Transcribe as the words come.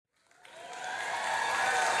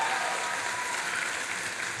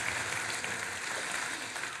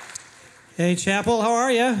Hey, Chapel, how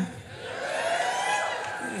are you?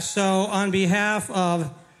 So, on behalf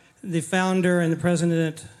of the founder and the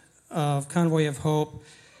president of Convoy of Hope,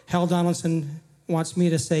 Hal Donaldson wants me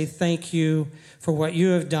to say thank you for what you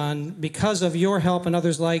have done. Because of your help and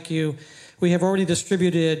others like you, we have already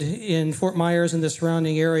distributed in Fort Myers and the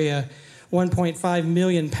surrounding area 1.5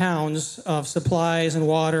 million pounds of supplies and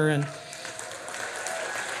water, and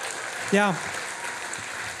yeah.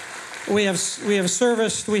 We have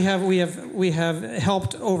serviced, we have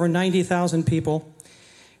helped over 90,000 people,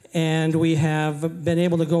 and we have been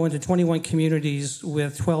able to go into 21 communities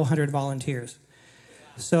with 1,200 volunteers.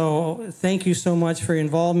 So thank you so much for your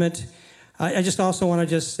involvement. I just also want to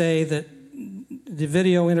just say that the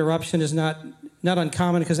video interruption is not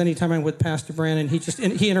uncommon, because anytime I'm with Pastor Brandon,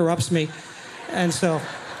 he interrupts me, and so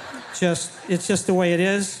it's just the way it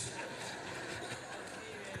is.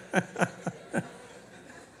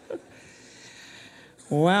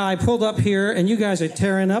 Wow, I pulled up here, and you guys are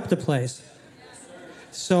tearing up the place.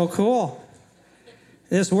 So cool.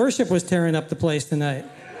 This worship was tearing up the place tonight.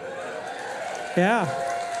 Yeah.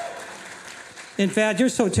 In fact, you're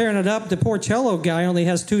so tearing it up, the poor cello guy only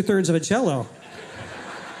has 2/3 of a cello.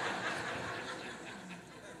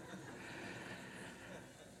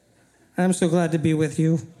 I'm so glad to be with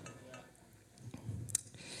you.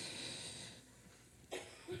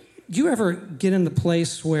 Do you ever get in the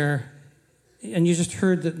place where, and you just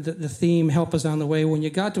heard the theme, help is on the way, when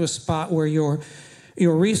you got to a spot where your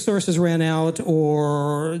resources ran out,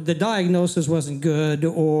 or the diagnosis wasn't good,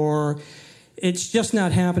 or it's just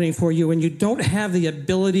not happening for you, and you don't have the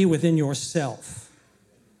ability within yourself,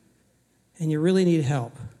 and you really need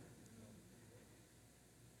help?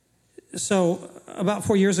 So about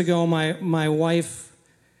 4 years ago, my wife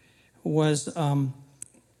was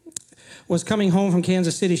coming home from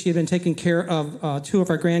Kansas City. She had been taking care of two of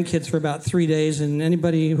our grandkids for about 3 days, and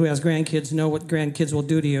anybody who has grandkids know what grandkids will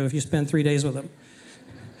do to you if you spend 3 days with them.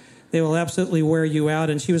 They will absolutely wear you out.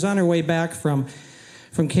 And she was on her way back from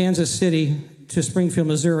Kansas City to Springfield,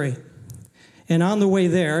 Missouri. And on the way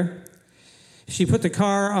there, she put the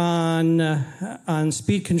car on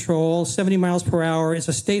speed control, 70 miles per hour. It's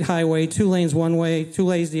a state highway, 2 lanes one way, 2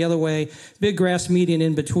 lanes the other way, big grass median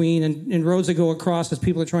in between, and roads that go across as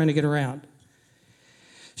people are trying to get around.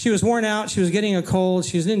 She was worn out. She was getting a cold.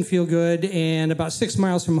 She didn't feel good. And about 6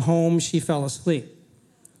 miles from home, she fell asleep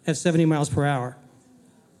at 70 miles per hour.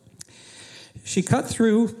 She cut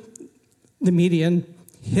through the median,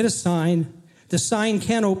 hit a sign. The sign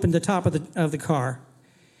can't open the top of the car.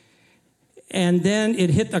 And then it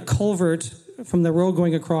hit a culvert from the road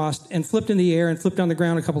going across and flipped in the air and flipped on the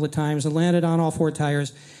ground a couple of times and landed on all 4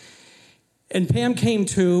 tires. And Pam came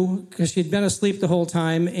to, because she'd been asleep the whole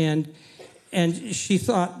time, and she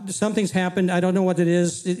thought, something's happened. I don't know what it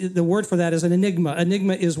is. The word for that is an enigma.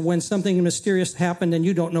 Enigma is when something mysterious happened and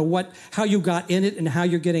you don't know how you got in it and how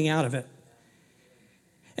you're getting out of it.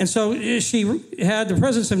 And so she had the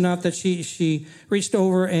presence enough that she reached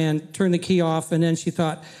over and turned the key off, and then she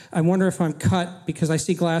thought, I wonder if I'm cut because I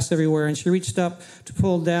see glass everywhere. And she reached up to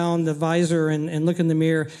pull down the visor and look in the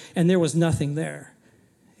mirror, and there was nothing there.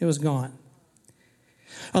 It was gone.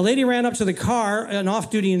 A lady ran up to the car, an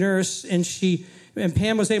off-duty nurse, and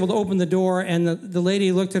Pam was able to open the door, and the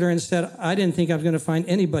lady looked at her and said, I didn't think I was going to find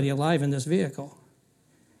anybody alive in this vehicle.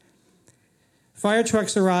 Fire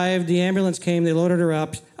trucks arrived, the ambulance came, they loaded her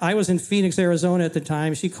up. I was in Phoenix, Arizona at the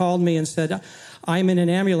time. She called me and said, I'm in an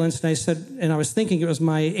ambulance. And I was thinking it was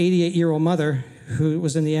my 88-year-old mother who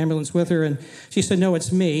was in the ambulance with her. And she said, no,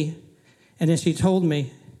 it's me. And then she told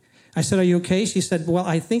me. I said, are you okay? She said, well,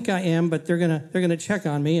 I think I am, but they're gonna check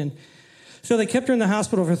on me. And so they kept her in the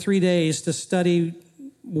hospital for 3 days to study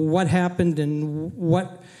what happened and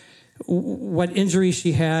what injury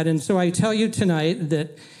she had. And so I tell you tonight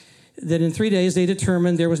that in 3 days they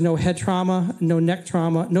determined there was no head trauma, no neck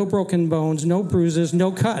trauma, no broken bones, no bruises,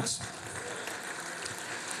 no cuts.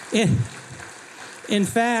 In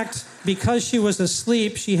fact, because she was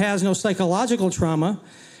asleep, she has no psychological trauma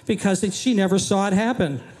because she never saw it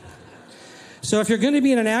happen. So if you're going to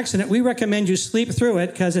be in an accident, we recommend you sleep through it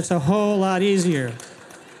because it's a whole lot easier.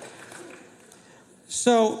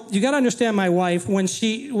 So you got to understand my wife. When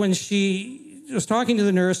she was talking to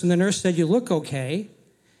the nurse and the nurse said, you look okay,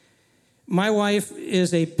 my wife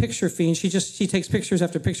is a picture fiend. She takes pictures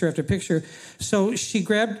after picture after picture. So she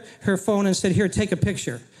grabbed her phone and said, here, take a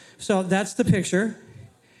picture. So that's the picture.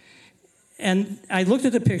 And I looked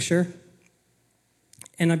at the picture,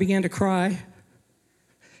 and I began to cry.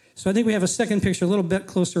 So I think we have a second picture a little bit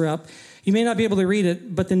closer up. You may not be able to read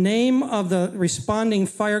it, but the name of the responding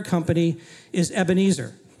fire company is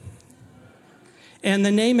Ebenezer. And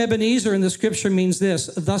the name Ebenezer in the scripture means this: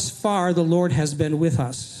 thus far the Lord has been with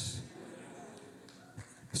us.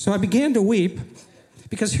 So I began to weep,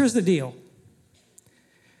 because here's the deal.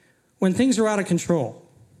 When things are out of control,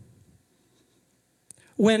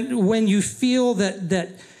 when you feel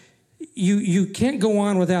that you can't go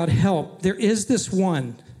on without help, there is this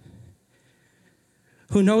one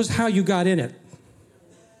who knows how you got in it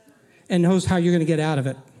and knows how you're going to get out of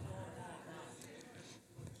it.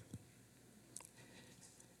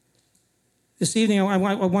 This evening, I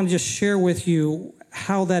want to just share with you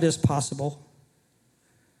how that is possible.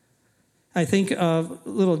 I think of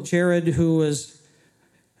little Jared, who was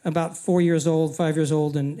about 5 years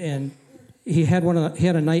old, and he had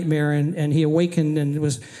a nightmare, and he awakened and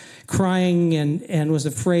was crying and was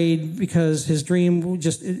afraid because his dream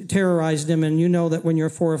just terrorized him. And you know that when you're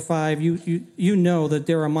 4 or 5, you know that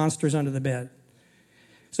there are monsters under the bed.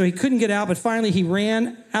 So he couldn't get out, but finally he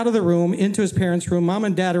ran out of the room into his parents' room. Mom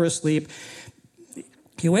and Dad are asleep.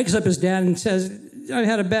 He wakes up his dad and says, I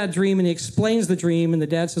had a bad dream, and he explains the dream, and the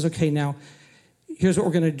dad says, okay, now, here's what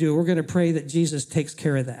we're going to do. We're going to pray that Jesus takes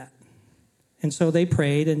care of that. And so they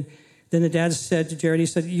prayed, and then the dad said to Jared, he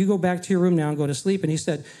said, you go back to your room now and go to sleep. And he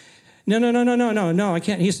said, no, I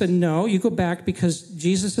can't. He said, no, you go back because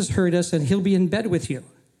Jesus has heard us, and he'll be in bed with you.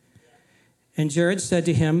 And Jared said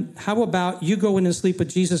to him, how about you go in and sleep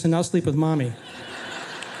with Jesus, and I'll sleep with Mommy?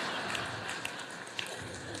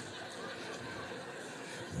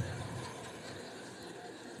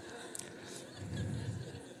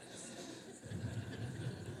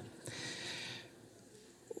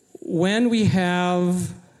 When we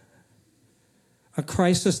have a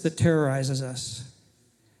crisis that terrorizes us,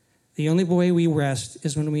 the only way we rest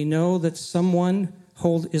is when we know that someone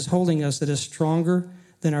is holding us that is stronger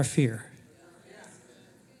than our fear.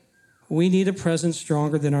 We need a presence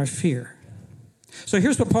stronger than our fear. So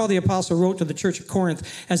here's what Paul the Apostle wrote to the church of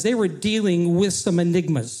Corinth as they were dealing with some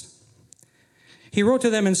enigmas. He wrote to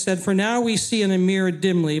them and said, for now we see in a mirror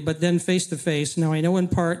dimly, but then face to face. Now I know in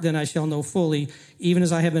part, then I shall know fully, even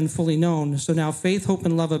as I have been fully known. So now faith, hope,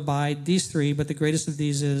 and love abide, these three, but the greatest of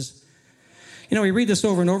these is... we read this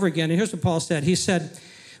over and over again, and here's what Paul said. He said,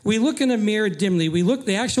 we look in a mirror dimly.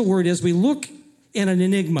 The actual word is, we look in an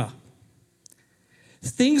enigma.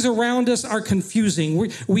 Things around us are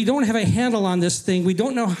confusing. We don't have a handle on this thing. We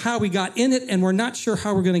don't know how we got in it, and we're not sure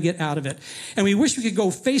how we're going to get out of it. And we wish we could go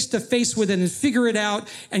face to face with it and figure it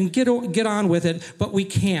out and get on with it, but we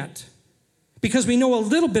can't. Because we know a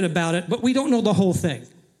little bit about it, but we don't know the whole thing.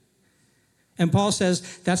 And Paul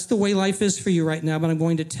says, that's the way life is for you right now, but I'm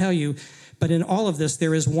going to tell you, but in all of this,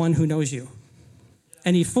 there is one who knows you.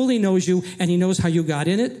 And he fully knows you, and he knows how you got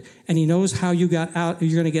in it, and he knows how you got out.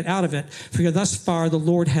 You're going to get out of it. For thus far, the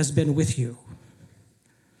Lord has been with you.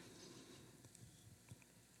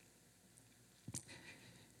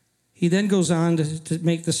 He then goes on to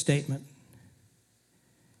make the statement.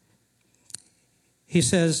 He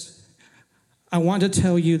says, I want to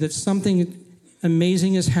tell you that something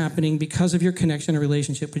amazing is happening because of your connection and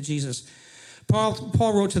relationship with Jesus. Paul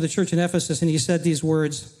wrote to the church in Ephesus, and he said these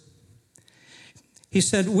words. He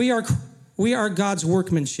said, we are God's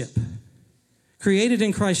workmanship, created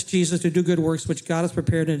in Christ Jesus to do good works, which God has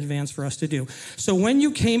prepared in advance for us to do. So when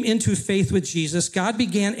you came into faith with Jesus, God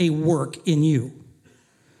began a work in you.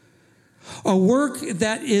 A work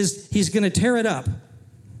that is, he's going to tear it up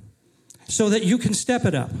so that you can step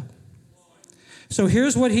it up. So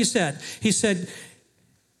here's what he said. He said,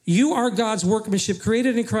 you are God's workmanship,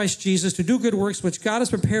 created in Christ Jesus to do good works, which God has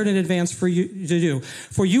prepared in advance for you to do.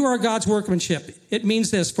 For you are God's workmanship. It means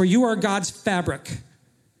this, for you are God's fabric,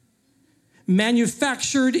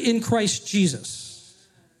 manufactured in Christ Jesus.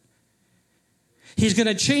 He's going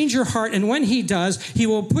to change your heart, and when he does, he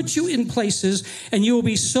will put you in places, and you will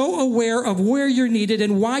be so aware of where you're needed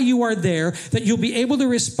and why you are there that you'll be able to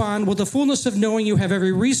respond with the fullness of knowing you have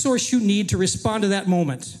every resource you need to respond to that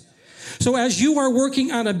moment. So as you are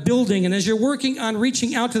working on a building and as you're working on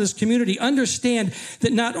reaching out to this community, understand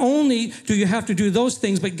that not only do you have to do those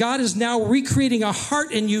things, but God is now recreating a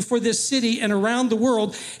heart in you for this city and around the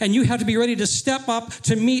world, and you have to be ready to step up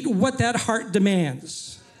to meet what that heart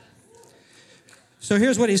demands. So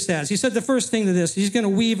here's what he says. He said the first thing to this, he's going to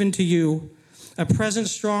weave into you a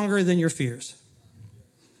presence stronger than your fears.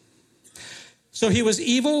 So he was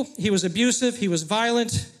evil, he was abusive, he was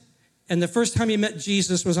violent, and the first time he met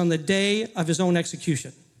Jesus was on the day of his own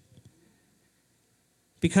execution.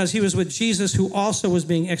 Because he was with Jesus, who also was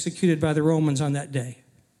being executed by the Romans on that day.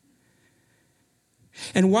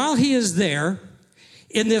 And while he is there,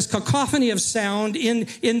 in this cacophony of sound, in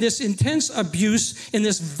this intense abuse, in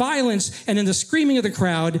this violence, and in the screaming of the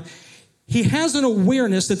crowd, he has an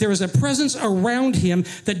awareness that there is a presence around him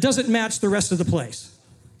that doesn't match the rest of the place.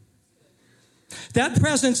 That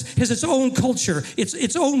presence has its own culture,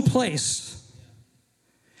 its own place.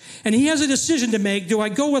 And he has a decision to make. Do I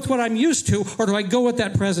go with what I'm used to, or do I go with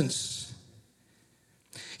that presence?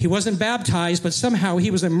 He wasn't baptized, but somehow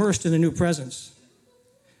he was immersed in a new presence.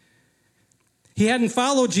 He hadn't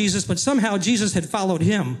followed Jesus, but somehow Jesus had followed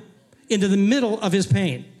him into the middle of his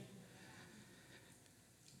pain.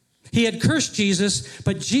 He had cursed Jesus,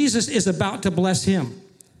 but Jesus is about to bless him.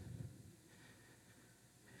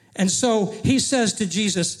 And so he says to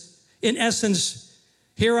Jesus, in essence,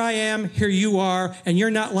 here I am, here you are, and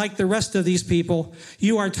you're not like the rest of these people.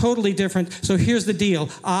 You are totally different. So here's the deal.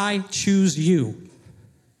 I choose you.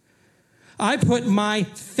 I put my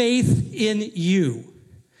faith in you.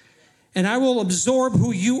 And I will absorb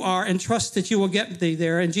who you are and trust that you will get me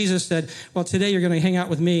there. And Jesus said, well, today you're going to hang out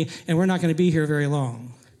with me, and we're not going to be here very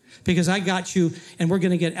long. Because I got you, and we're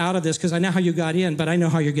going to get out of this, because I know how you got in, but I know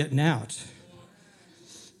how you're getting out.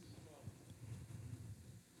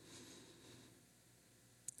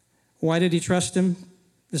 Why did he trust him?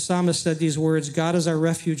 The psalmist said these words, God is our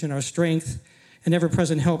refuge and our strength, and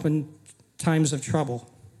ever-present help in times of trouble.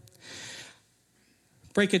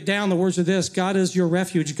 Break it down, the words are this: God is your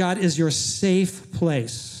refuge. God is your safe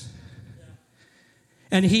place.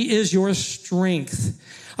 And he is your strength.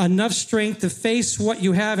 Enough strength to face what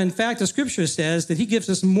you have. In fact, the scripture says that he gives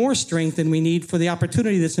us more strength than we need for the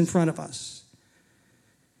opportunity that's in front of us.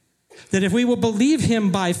 That if we will believe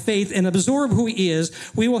him by faith and absorb who he is,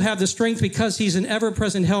 we will have the strength because he's an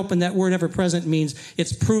ever-present help, and that word ever-present means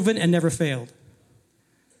it's proven and never failed.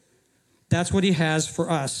 That's what he has for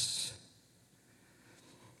us.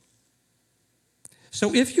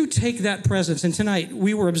 So if you take that presence, and tonight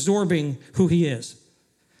we were absorbing who he is.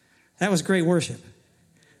 That was great worship.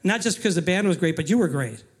 Not just because the band was great, but you were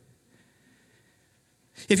great.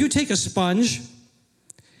 If you take a sponge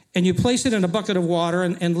and you place it in a bucket of water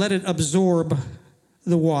and let it absorb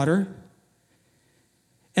the water,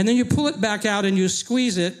 and then you pull it back out and you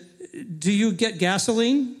squeeze it, do you get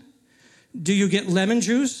gasoline? Do you get lemon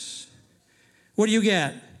juice? What do you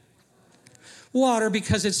get? Water,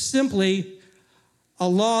 because it's simply a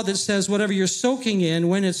law that says whatever you're soaking in,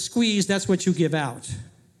 when it's squeezed, that's what you give out.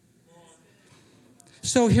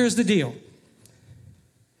 So here's the deal.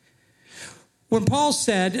 When Paul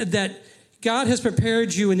said that God has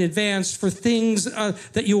prepared you in advance for things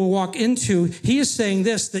that you will walk into, he is saying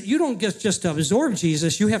this, that you don't get just to absorb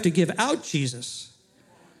Jesus, you have to give out Jesus.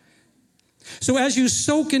 So as you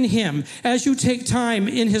soak in him, as you take time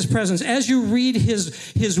in his presence, as you read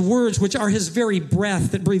his words, which are his very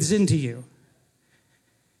breath that breathes into you,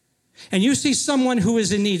 and you see someone who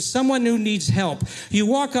is in need, someone who needs help, you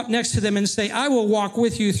walk up next to them and say, I will walk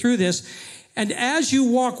with you through this. And as you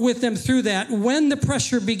walk with them through that, when the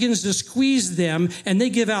pressure begins to squeeze them and they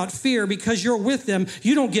give out fear because you're with them,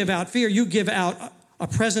 you don't give out fear, you give out a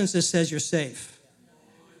presence that says you're safe.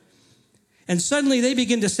 And suddenly they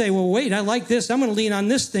begin to say, well, wait, I like this. I'm going to lean on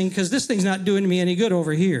this thing because this thing's not doing me any good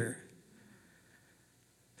over here.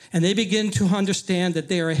 And they begin to understand that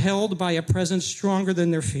they are held by a presence stronger than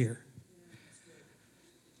their fear.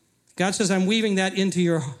 God says, I'm weaving that into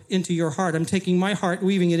your heart. I'm taking my heart,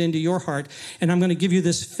 weaving it into your heart, and I'm going to give you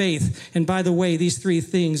this faith. And by the way, these three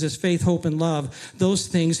things, this faith, hope, and love, those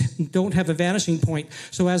things don't have a vanishing point.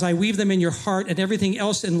 So as I weave them in your heart and everything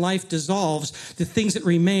else in life dissolves, the things that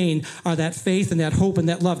remain are that faith and that hope and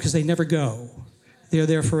that love, because they never go. They're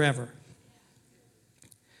there forever.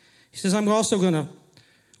 He says, I'm also going to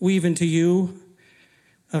weave into you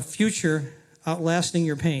a future outlasting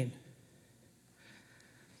your pain.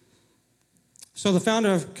 So the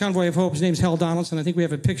founder of Convoy of Hope, his name's Hal Donaldson. I think we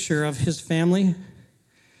have a picture of his family.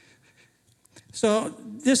 So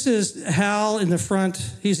this is Hal in the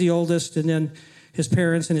front. He's the oldest, and then his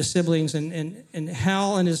parents and his siblings. And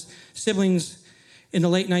Hal and his siblings in the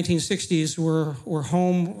late 1960s were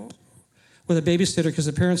home with a babysitter because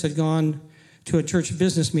the parents had gone to a church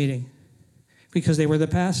business meeting because they were the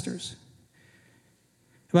pastors.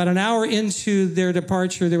 About an hour into their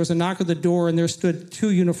departure, there was a knock at the door, and there stood two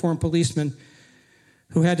uniformed policemen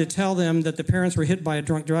who had to tell them that the parents were hit by a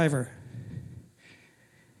drunk driver.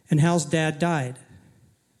 And Hal's dad died.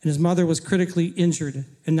 And his mother was critically injured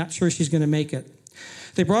and not sure she's going to make it.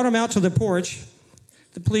 They brought him out to the porch,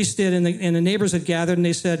 the police did, and the neighbors had gathered, and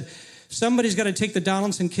they said, somebody's got to take the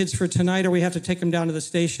Donaldson kids for tonight, or we have to take them down to the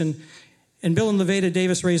station. And Bill and Levada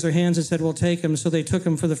Davis raised their hands and said, we'll take them. So they took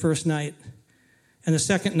him for the first night, and the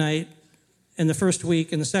second night, and the first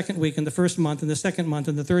week, and the second week, and the first month, and the second month,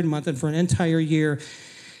 and the third month, and for an entire year,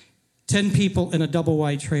 10 people in a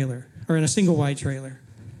double-wide trailer, or in a single-wide trailer.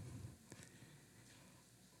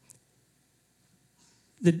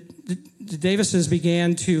 the Davises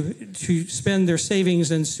began to spend their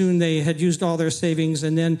savings, and soon they had used all their savings.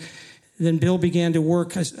 And then Bill began to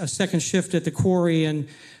work a second shift at the quarry, and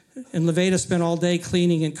Levada spent all day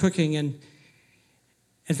cleaning and cooking. And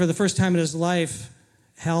for the first time in his life,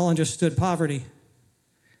 Hal understood poverty.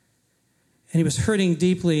 And he was hurting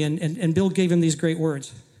deeply, and Bill gave him these great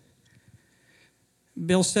words.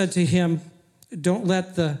 Bill said to him, "Don't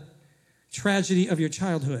let the tragedy of your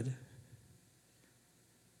childhood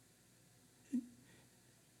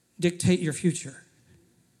dictate your future.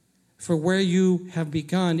 For where you have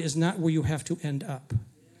begun is not where you have to end up."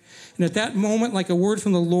 And at that moment, like a word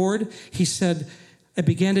from the Lord, he said, "I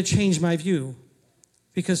began to change my view."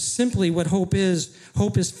 Because simply what hope is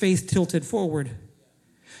faith tilted forward.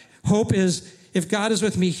 Hope is, if God is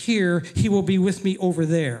with me here, he will be with me over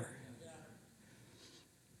there.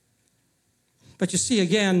 But you see,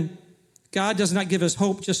 again, God does not give us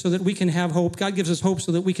hope just so that we can have hope. God gives us hope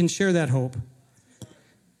so that we can share that hope.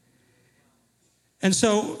 And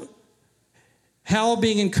so Hal,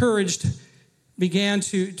 being encouraged, began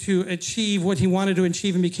to achieve what he wanted to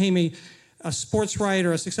achieve and became a sports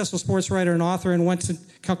writer, a successful sports writer and author, and went to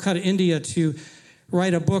Calcutta, India to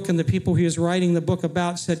write a book. And the people he was writing the book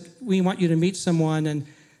about said, "We want you to meet someone." And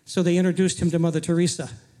so they introduced him to Mother Teresa.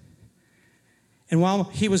 And while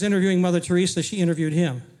he was interviewing Mother Teresa, she interviewed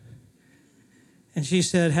him. And she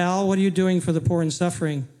said, "Hal, what are you doing for the poor and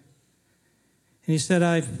suffering?" And he said,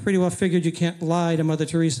 "I've pretty well figured you can't lie to Mother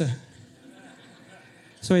Teresa."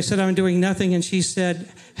 So he said, "I'm doing nothing." And she said,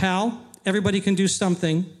 "Hal, everybody can do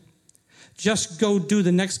something. Just go do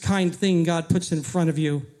the next kind thing God puts in front of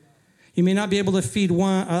you. You may not be able to feed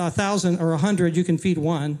 1,000 or 100, you can feed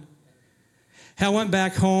one." Hal went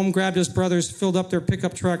back home, grabbed his brothers, filled up their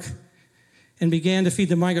pickup truck, and began to feed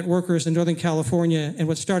the migrant workers in Northern California. And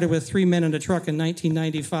what started with 3 men in a truck in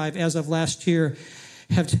 1995, as of last year,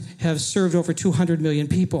 have served over 200 million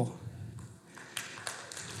people.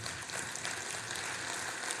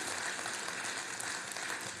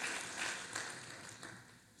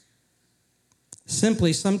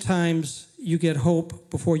 Simply, sometimes you get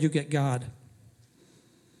hope before you get God.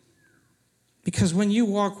 Because when you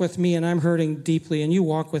walk with me, and I'm hurting deeply, and you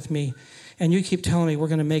walk with me, and you keep telling me, we're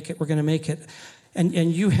going to make it,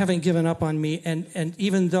 and you haven't given up on me, and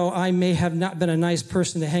even though I may have not been a nice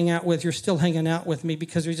person to hang out with, you're still hanging out with me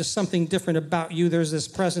because there's just something different about you. There's this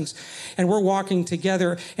presence, and we're walking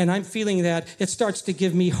together, and I'm feeling that. It starts to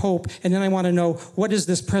give me hope, and then I want to know, what is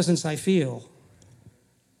this presence I feel?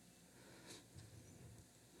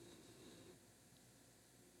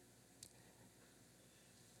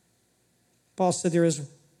 Paul said there is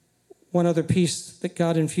one other piece that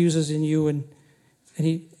God infuses in you, and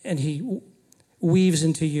he weaves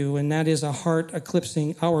into you, and that is a heart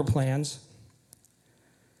eclipsing our plans.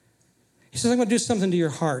 He says, "I'm going to do something to your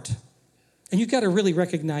heart." And you've got to really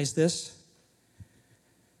recognize this.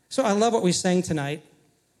 So I love what we sang tonight.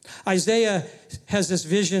 Isaiah has this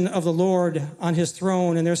vision of the Lord on his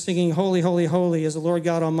throne, and they're singing, "Holy, holy, holy is the Lord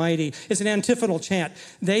God Almighty." It's an antiphonal chant.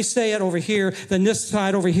 They say it over here, then this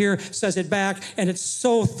side over here says it back, and it's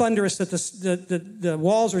so thunderous that the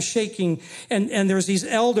walls are shaking, and there's these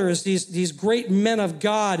elders, these great men of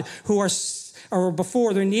God who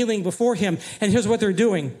they're kneeling before him, and here's what they're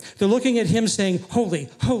doing. They're looking at him saying, "Holy,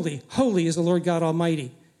 holy, holy is the Lord God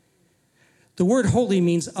Almighty." The word holy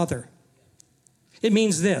means other. It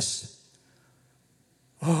means this: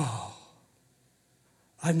 "Oh,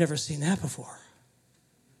 I've never seen that before."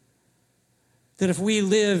 That if we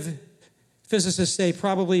live, physicists say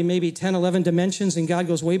probably maybe 10, 11 dimensions, and God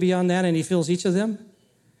goes way beyond that and he fills each of them.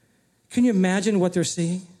 Can you imagine what they're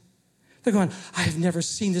seeing? They're going, "I have never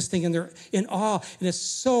seen this thing," and they're in awe, and it's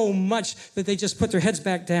so much that they just put their heads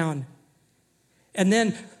back down. And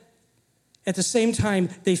then at the same time,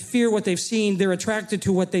 they fear what they've seen. They're attracted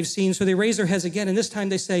to what they've seen. So they raise their heads again. And this time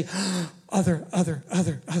they say, "Other, other,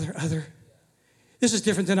 other, other, other. This is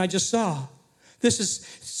different than I just saw. This is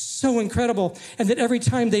so incredible." And that every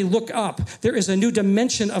time they look up, there is a new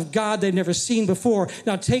dimension of God they've never seen before.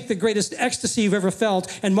 Now take the greatest ecstasy you've ever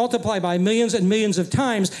felt and multiply by millions and millions of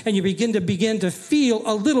times, and you begin to feel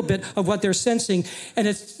a little bit of what they're sensing. And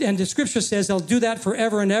the scripture says they'll do that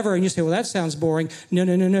forever and ever. And you say, "Well, that sounds boring." No,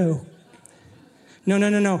 no, no, no.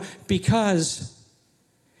 No. Because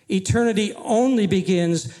eternity only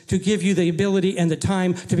begins to give you the ability and the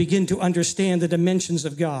time to begin to understand the dimensions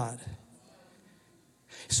of God.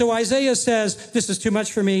 So Isaiah says, "This is too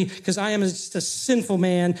much for me because I am just a sinful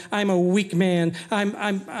man. I'm a weak man.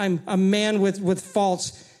 I'm a man with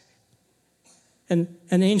faults." And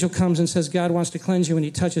an angel comes and says, "God wants to cleanse you," and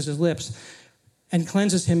he touches his lips and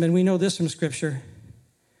cleanses him. And we know this from Scripture,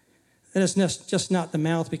 And it's just not the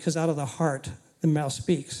mouth, because out of the heart, the mouth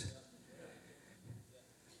speaks.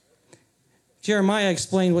 Jeremiah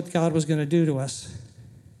explained what God was going to do to us.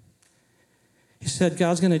 He said,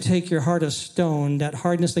 God's going to take your heart of stone, that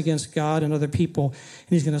hardness against God and other people, and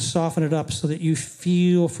he's going to soften it up so that you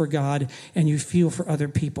feel for God and you feel for other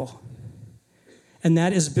people. And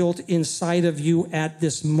that is built inside of you at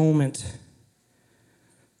this moment.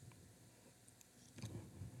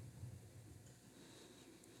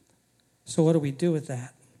 So what do we do with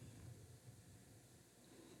that?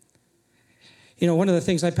 You know, one of the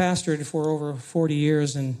things I pastored for over 40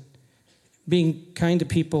 years, and being kind to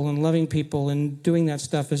people and loving people and doing that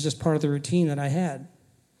stuff is just part of the routine that I had.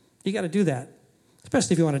 You got to do that,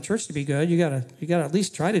 especially if you want a church to be good. You got to at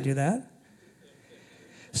least try to do that.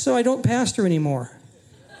 So I don't pastor anymore.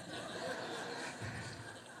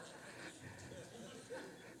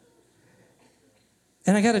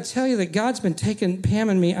 And I got to tell you that God's been taking Pam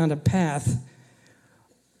and me on a path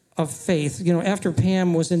of faith. You know, after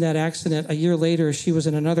Pam was in that accident, a year later, she was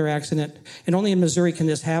in another accident. And only in Missouri can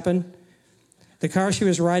this happen. The car she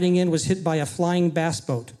was riding in was hit by a flying bass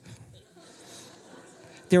boat.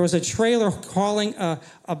 There was a trailer hauling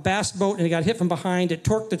a bass boat, and it got hit from behind. It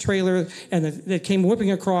torqued the trailer, and it came whipping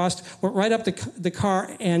across, went right up the car,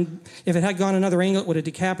 and if it had gone another angle, it would have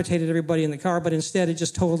decapitated everybody in the car, but instead it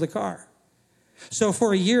just totaled the car. So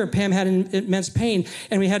for a year, Pam had immense pain,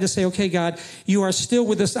 and we had to say, okay, God, you are still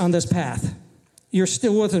with us on this path. You're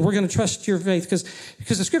still with us. We're going to trust your faith,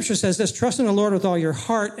 because the scripture says this: trust in the Lord with all your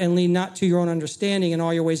heart and lean not to your own understanding. In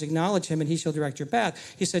all your ways acknowledge him, and he shall direct your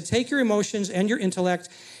path. He said, take your emotions and your intellect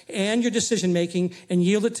and your decision-making and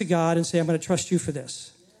yield it to God and say, I'm going to trust you for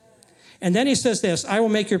this. And then he says this: I will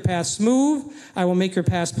make your path smooth. I will make your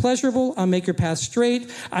path pleasurable. I'll make your path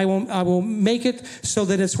straight. I will make it so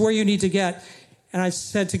that it's where you need to get. And I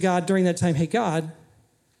said to God during that time, hey, God,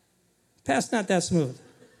 path's not that smooth.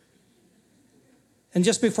 And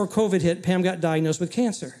just before COVID hit, Pam got diagnosed with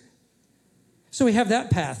cancer. So we have that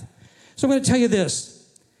path. So I'm going to tell you this,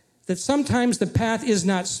 that sometimes the path is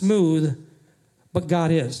not smooth, but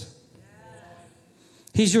God is.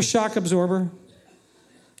 He's your shock absorber.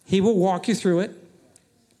 He will walk you through it.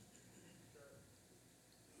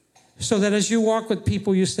 So that as you walk with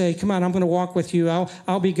people, you say, come on, I'm going to walk with you.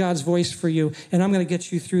 I'll be God's voice for you, and I'm going to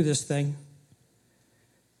get you through this thing.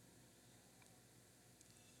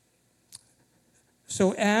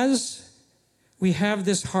 So as we have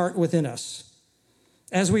this heart within us,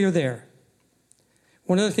 as we are there,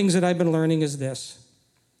 one of the things that I've been learning is this: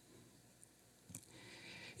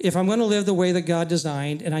 if I'm going to live the way that God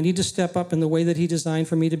designed, and I need to step up in the way that he designed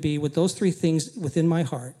for me to be with those three things within my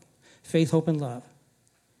heart, faith, hope, and love,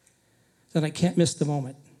 then I can't miss the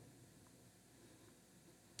moment.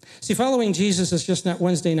 See, following Jesus is just not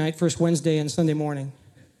Wednesday night, first Wednesday and Sunday morning.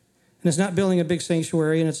 And it's not building a big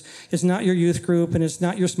sanctuary, and it's not your youth group, and it's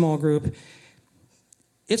not your small group.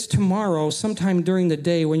 It's tomorrow, sometime during the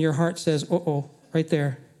day, when your heart says, right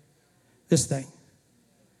there, this thing.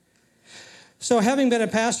 So having been a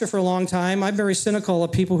pastor for a long time, I'm very cynical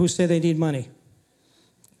of people who say they need money,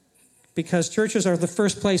 because churches are the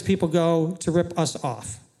first place people go to rip us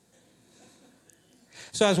off.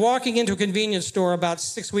 So I was walking into a convenience store about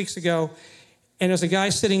 6 weeks ago, and there's a guy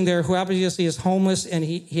sitting there who obviously is homeless, and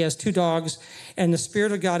he has 2 dogs, and the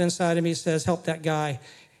Spirit of God inside of me says, help that guy.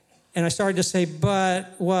 And I started to say,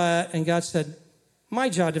 but what? And God said, my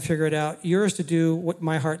job to figure it out, yours to do what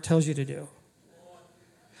my heart tells you to do.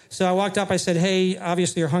 So I walked up, I said, hey,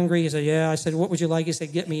 obviously you're hungry. He said, yeah. I said, what would you like? He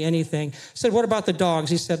said, get me anything. I said, what about the dogs?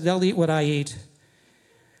 He said, they'll eat what I eat.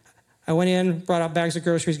 I went in, brought out bags of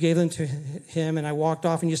groceries, gave them to him, and I walked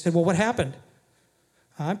off, and he said, well, what happened?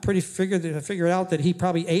 I figured out that he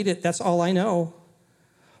probably ate it. That's all I know.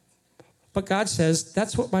 But God says,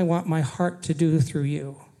 that's what I want my heart to do through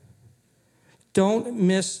you. Don't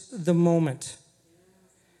miss the moment.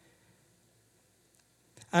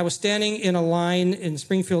 I was standing in a line in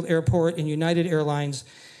Springfield Airport in United Airlines,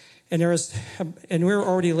 and we were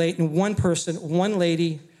already late, and one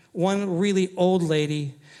lady, one really old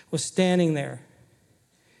lady was standing there.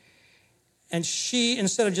 And she,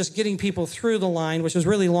 instead of just getting people through the line, which is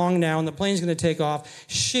really long now, and the plane's going to take off,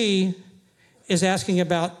 she is asking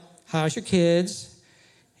about, how's your kids?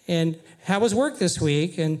 And how was work this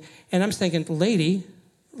week? And I'm thinking, lady.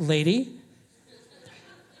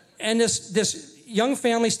 And this young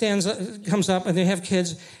family comes up, and they have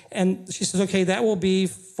kids, and she says, okay, that will be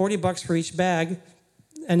 $40 for each bag.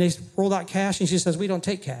 And they rolled out cash, and she says, we don't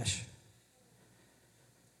take cash.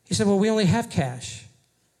 He said, well, we only have cash.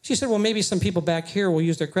 She said, well, maybe some people back here will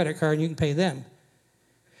use their credit card and you can pay them.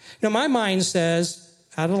 Now, my mind says,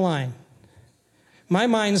 out of line. My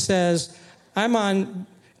mind says, I'm on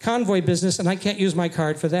convoy business and I can't use my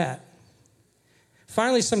card for that.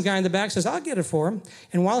 Finally, some guy in the back says, I'll get it for him.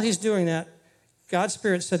 And while he's doing that, God's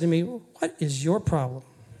Spirit said to me, what is your problem?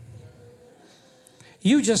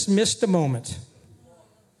 You just missed the moment.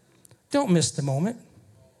 Don't miss the moment.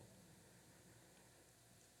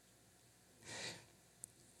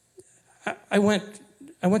 I went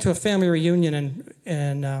to a family reunion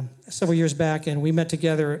and several years back, and we met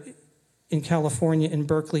together in California, in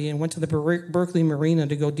Berkeley, and went to the Berkeley Marina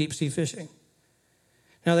to go deep sea fishing.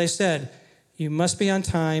 Now they said, you must be on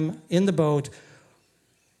time in the boat,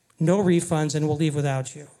 no refunds, and we'll leave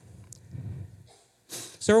without you.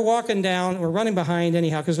 So we're walking down, we're running behind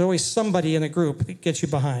anyhow, because there's always somebody in a group that gets you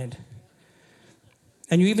behind.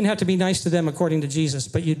 And you even have to be nice to them according to Jesus,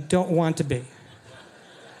 but you don't want to be.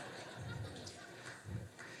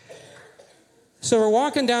 So we're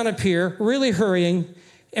walking down a pier, really hurrying,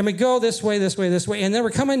 and we go this way, this way, this way, and then we're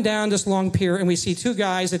coming down this long pier, and we see two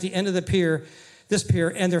guys at the end of the pier, this pier,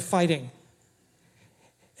 and they're fighting.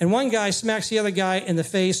 And one guy smacks the other guy in the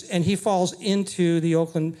face, and he falls into the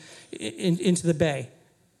into the bay,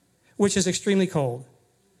 which is extremely cold.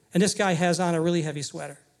 And this guy has on a really heavy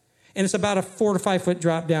sweater. And it's about a 4 to 5 foot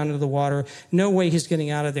drop down into the water. No way he's getting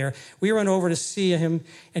out of there. We run over to see him,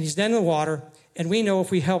 and he's dead in the water, and we know if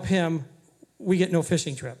we help him, we get no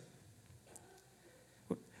fishing trip.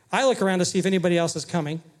 I look around to see if anybody else is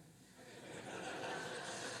coming.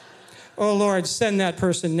 Oh, Lord, send that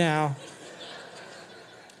person now.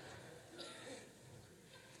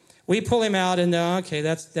 We pull him out, and okay,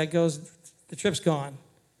 that goes, the trip's gone.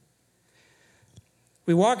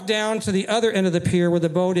 We walk down to the other end of the pier where the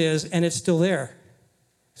boat is, and it's still there.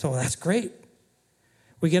 So that's great.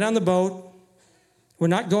 We get on the boat. We're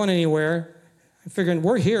not going anywhere. I'm figuring,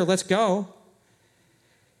 we're here, let's go.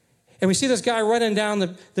 And we see this guy running down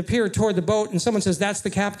the pier toward the boat, and someone says, that's the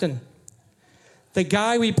captain. The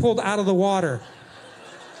guy we pulled out of the water.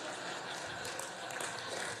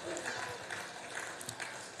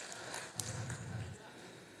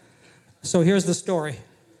 So here's the story.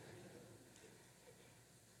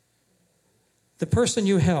 The person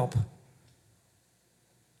you help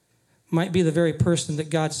might be the very person that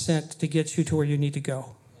God sent to get you to where you need to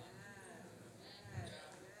go.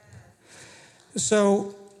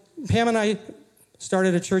 So Pam and I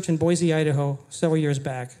started a church in Boise, Idaho, several years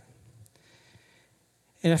back.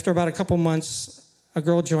 And after about a couple months, a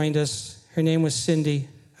girl joined us. Her name was Cindy.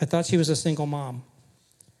 I thought she was a single mom.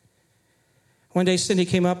 One day, Cindy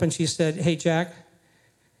came up and she said, hey, Jack,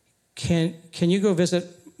 can you go visit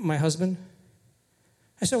my husband?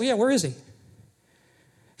 I said, well, yeah, where is he?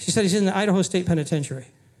 She said, he's in the Idaho State Penitentiary.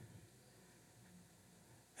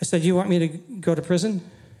 I said, you want me to go to prison?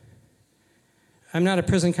 I'm not a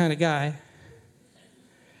prison kind of guy.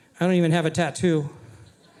 I don't even have a tattoo.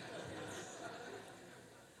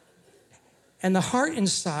 And the heart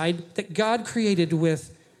inside that God created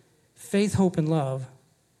with faith, hope, and love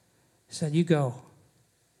said, you go.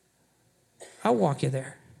 I'll walk you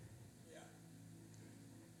there.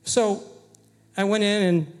 So I went in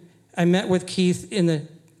and I met with Keith in the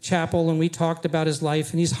chapel, and we talked about his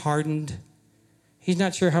life, and he's hardened. He's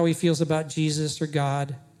not sure how he feels about Jesus or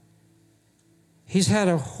God. He's had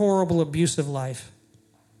a horrible, abusive life.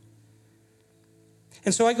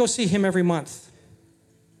 And so I go see him every month.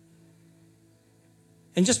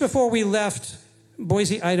 And just before we left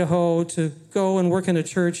Boise, Idaho to go and work in a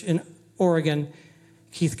church in Oregon,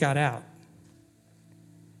 Keith got out.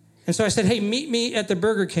 And so I said, hey, meet me at the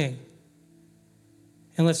Burger King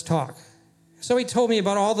and let's talk. So he told me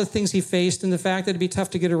about all the things he faced and the fact that it'd be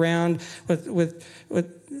tough to get around with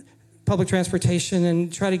public transportation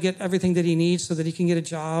and try to get everything that he needs so that he can get a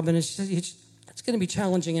job. And it's going to be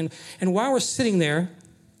challenging. And while we're sitting there,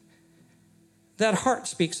 that heart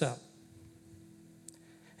speaks up.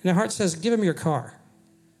 And the heart says, give him your car.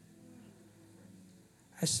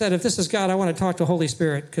 I said, if this is God, I want to talk to Holy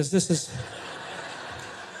Spirit, because this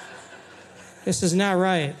is not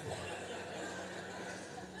right.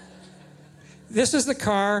 This is the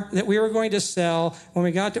car that we were going to sell when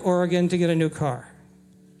we got to Oregon to get a new car.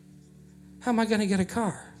 How am I going to get a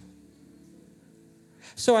car?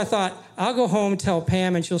 So I thought, I'll go home, tell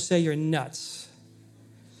Pam, and she'll say you're nuts.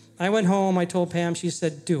 I went home, I told Pam, she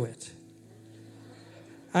said, do it.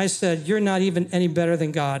 I said, you're not even any better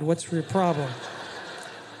than God. What's your problem?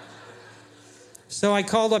 So I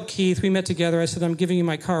called up Keith. We met together. I said, I'm giving you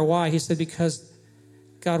my car. Why? He said, because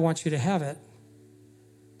God wants you to have it.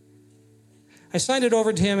 I signed it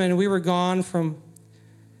over to him, and we were gone from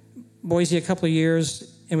Boise a couple of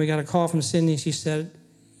years, and we got a call from Cindy. She said,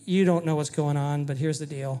 you don't know what's going on, but here's the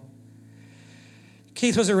deal.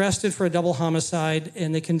 Keith was arrested for a double homicide,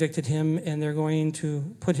 and they convicted him, and they're going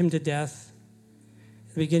to put him to death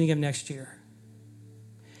at the beginning of next year.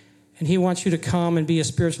 And he wants you to come and be a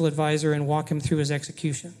spiritual advisor and walk him through his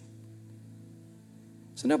execution.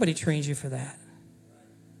 So nobody trains you for that.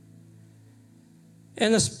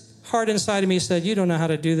 And this heart inside of me said, you don't know how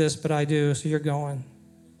to do this, but I do, so you're going.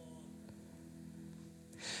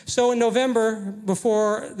 So in November,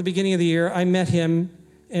 before the beginning of the year, I met him,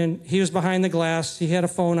 and he was behind the glass. He had a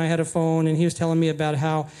phone, I had a phone, and he was telling me about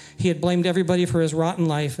how he had blamed everybody for his rotten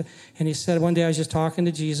life. And he said, one day I was just talking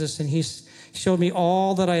to Jesus, and he showed me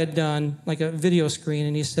all that I had done, like a video screen,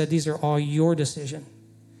 and he said, these are all your decision.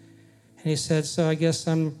 And he said, so I guess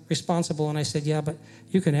I'm responsible. And I said, yeah, but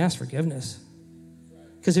you can ask forgiveness.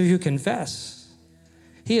 Because if you confess,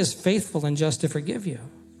 he is faithful and just to forgive you.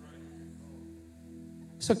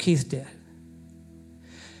 So Keith did.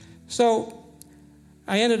 So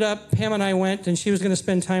I ended up, Pam and I went, and she was going to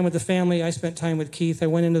spend time with the family. I spent time with Keith. I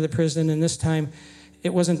went into the prison, and this time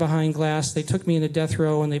it wasn't behind glass. They took me into death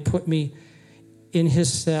row, and they put me in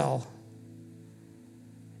his cell.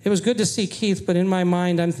 It was good to see Keith, but in my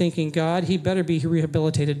mind, I'm thinking, God, he better be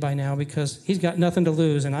rehabilitated by now because he's got nothing to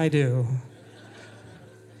lose, and I do.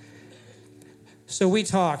 So we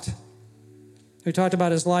talked. We talked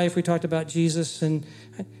about his life. We talked about Jesus and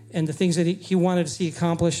the things that he wanted to see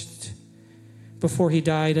accomplished before he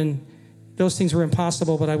died. And those things were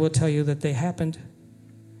impossible, but I will tell you that they happened.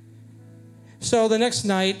 So the next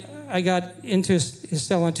night, I got into his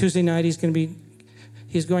cell on Tuesday night. He's going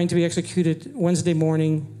to be executed Wednesday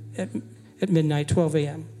morning at midnight, 12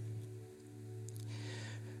 a.m.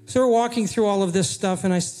 So we're walking through all of this stuff,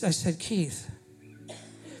 and I said, Keith,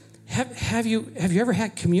 have you ever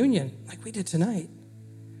had communion like we did tonight?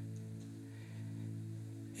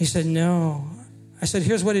 He said, no. I said,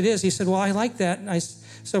 here's what it is. He said, well, I like that. And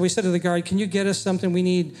so we said to the guard, can you get us something? We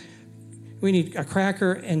need a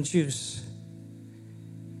cracker and juice.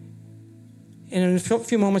 And in a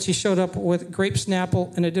few moments, he showed up with grape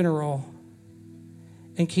Snapple and a dinner roll.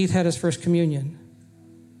 And Keith had his first communion.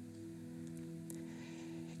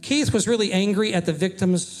 Keith was really angry at the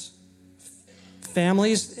victims'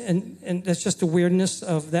 families, and that's just the weirdness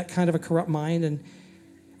of that kind of a corrupt mind. And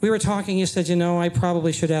we were talking, he said, I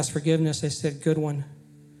probably should ask forgiveness. I said, good one.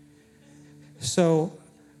 So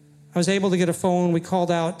I was able to get a phone. We called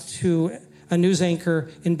out to a news anchor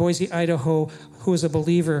in Boise, Idaho, who was a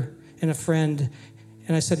believer and a friend.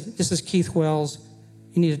 And I said, this is Keith Wells.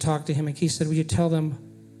 You need to talk to him. And Keith said, will you tell them,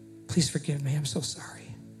 please forgive me. I'm so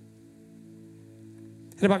sorry.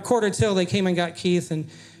 At about 1:45, they came and got Keith, and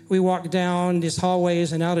we walked down these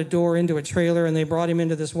hallways and out a door into a trailer, and they brought him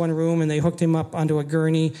into this one room, and they hooked him up onto a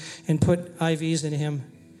gurney and put IVs in him.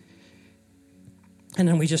 And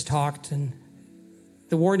then we just talked, and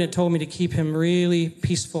the warden had told me to keep him really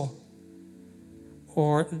peaceful,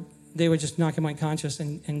 or they would just knock him unconscious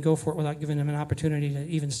and go for it without giving him an opportunity to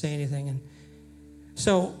even say anything. And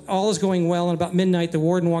so all is going well, and about midnight, the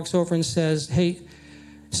warden walks over and says, hey,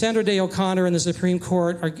 Sandra Day O'Connor and the Supreme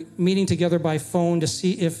Court are meeting together by phone to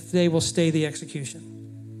see if they will stay the execution.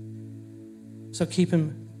 So keep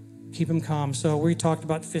him calm. So we talked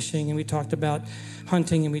about fishing, and we talked about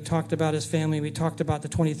hunting, and we talked about his family. We talked about the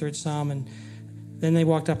 23rd Psalm, and then they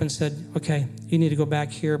walked up and said, okay, you need to go back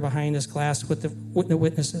here behind this glass with the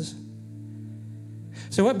witnesses.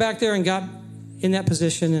 So I went back there and got in that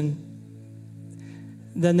position, and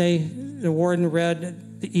then the warden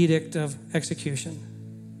read the edict of execution.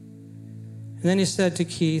 And then he said to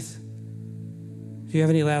Keith, do you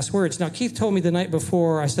have any last words? Now, Keith told me the night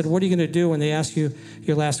before, I said, what are you going to do when they ask you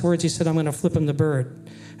your last words? He said, I'm going to flip him the bird.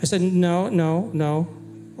 I said, no.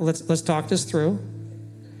 Let's talk this through.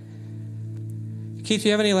 Keith, do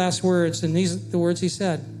you have any last words? And these are the words he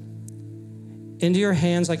said. Into your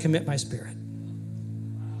hands I commit my spirit.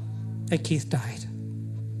 And Keith died.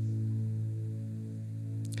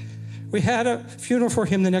 We had a funeral for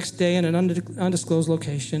him the next day in an undisclosed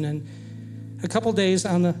location, and a couple days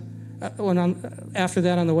after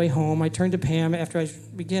that on the way home, I turned to Pam after I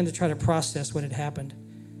began to try to process what had happened.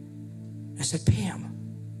 I said, Pam,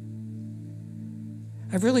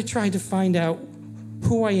 I've really tried to find out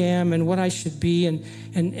who I am and what I should be and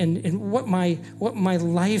what my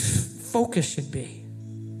life focus should be.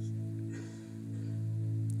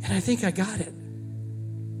 And I think I got it.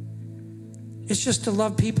 It's just to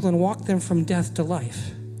love people and walk them from death to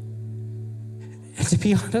life. And to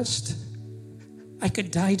be honest, I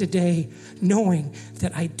could die today knowing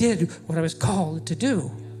that I did what I was called to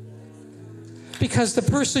do. Because the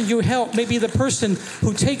person you help may be the person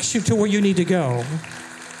who takes you to where you need to go.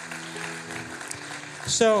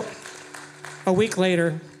 So a week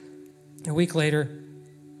later,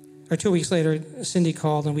 or 2 weeks later, Cindy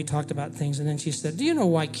called and we talked about things. And then she said, do you know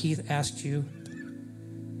why Keith asked you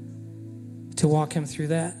to walk him through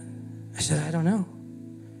that? I said, I don't know.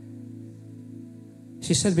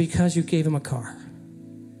 She said, because you gave him a car.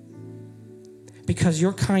 Because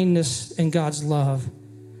your kindness and God's love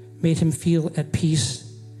made him feel at peace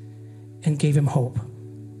and gave him hope.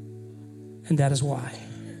 And that is why.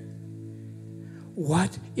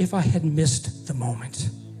 What if I had missed the moment?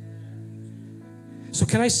 So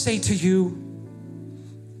can I say to you,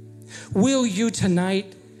 will you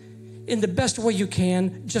tonight, in the best way you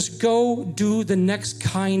can, just go do the next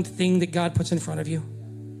kind thing that God puts in front of you?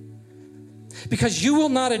 Because you will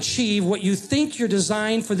not achieve what you think you're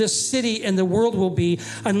designed for this city and the world will be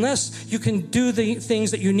unless you can do the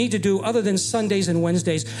things that you need to do other than Sundays and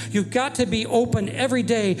Wednesdays. You've got to be open every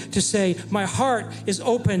day to say, my heart is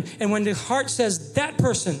open. And when the heart says that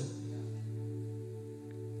person,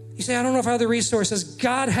 you say, I don't know if I have the resources.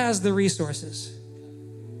 God has the resources.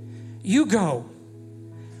 You go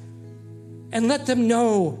and let them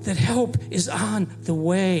know that help is on the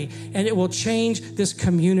way and it will change this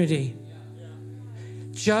community.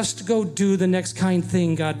 Just go do the next kind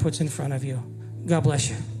thing God puts in front of you. God bless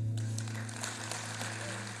you.